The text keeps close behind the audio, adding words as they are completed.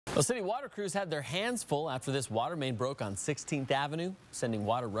Well, city water crews had their hands full after this water main broke on 16th Avenue, sending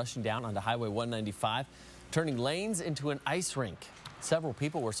water rushing down onto Highway 195, turning lanes into an ice rink. Several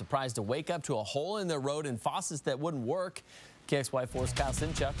people were surprised to wake up to a hole in their road and faucets that wouldn't work. KXY4's Kyle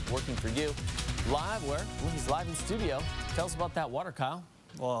Simchuk working for you live where he's live in studio. Tell us about that water, Kyle.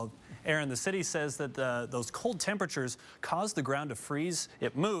 Well, Aaron, the city says that those cold temperatures cause the ground to freeze.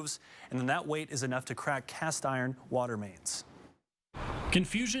 It moves, and then that weight is enough to crack cast iron water mains.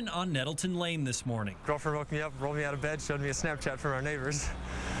 Confusion on Nettleton Lane this morning. Girlfriend woke me up, rolled me out of bed, showed me a Snapchat from our neighbors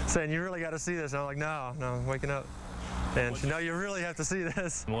saying, "You really got to see this." And I'm like, no, I'm waking up. And she, "No, you really have to see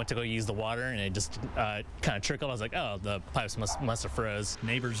this." I went to go use the water and it just kind of trickled. I was like, oh, the pipes must have froze.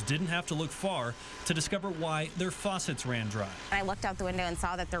 Neighbors didn't have to look far to discover why their faucets ran dry. I looked out the window and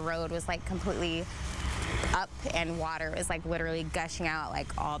saw that the road was like completely up and water was like literally gushing out like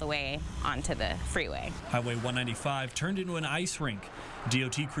all the way onto the freeway. Highway 195 turned into an ice rink.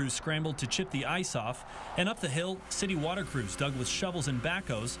 DOT crews scrambled to chip the ice off, and up the hill, city water crews dug with shovels and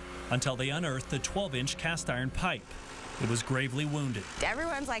backhoes until they unearthed the 12-inch cast iron pipe. It was gravely wounded.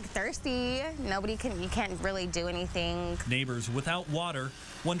 Everyone's like thirsty. You can't really do anything. Neighbors without water,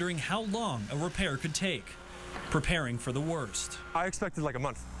 wondering how long a repair could take, preparing for the worst. I expected like a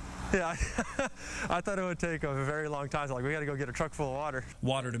month. Yeah, I thought it would take a very long time. So like, we got to go get a truck full of water.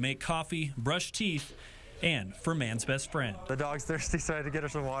 Water to make coffee, brush teeth, and for man's best friend. The dog's thirsty, so I had to get her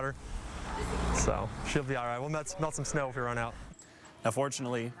some water. So she'll be all right. We'll melt some snow if we run out. Now,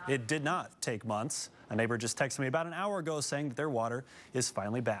 fortunately, it did not take months. A neighbor just texted me about an hour ago saying that their water is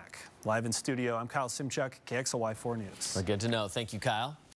finally back. Live in studio, I'm Kyle Simchuk, KXLY4 News. Well, good to know. Thank you, Kyle.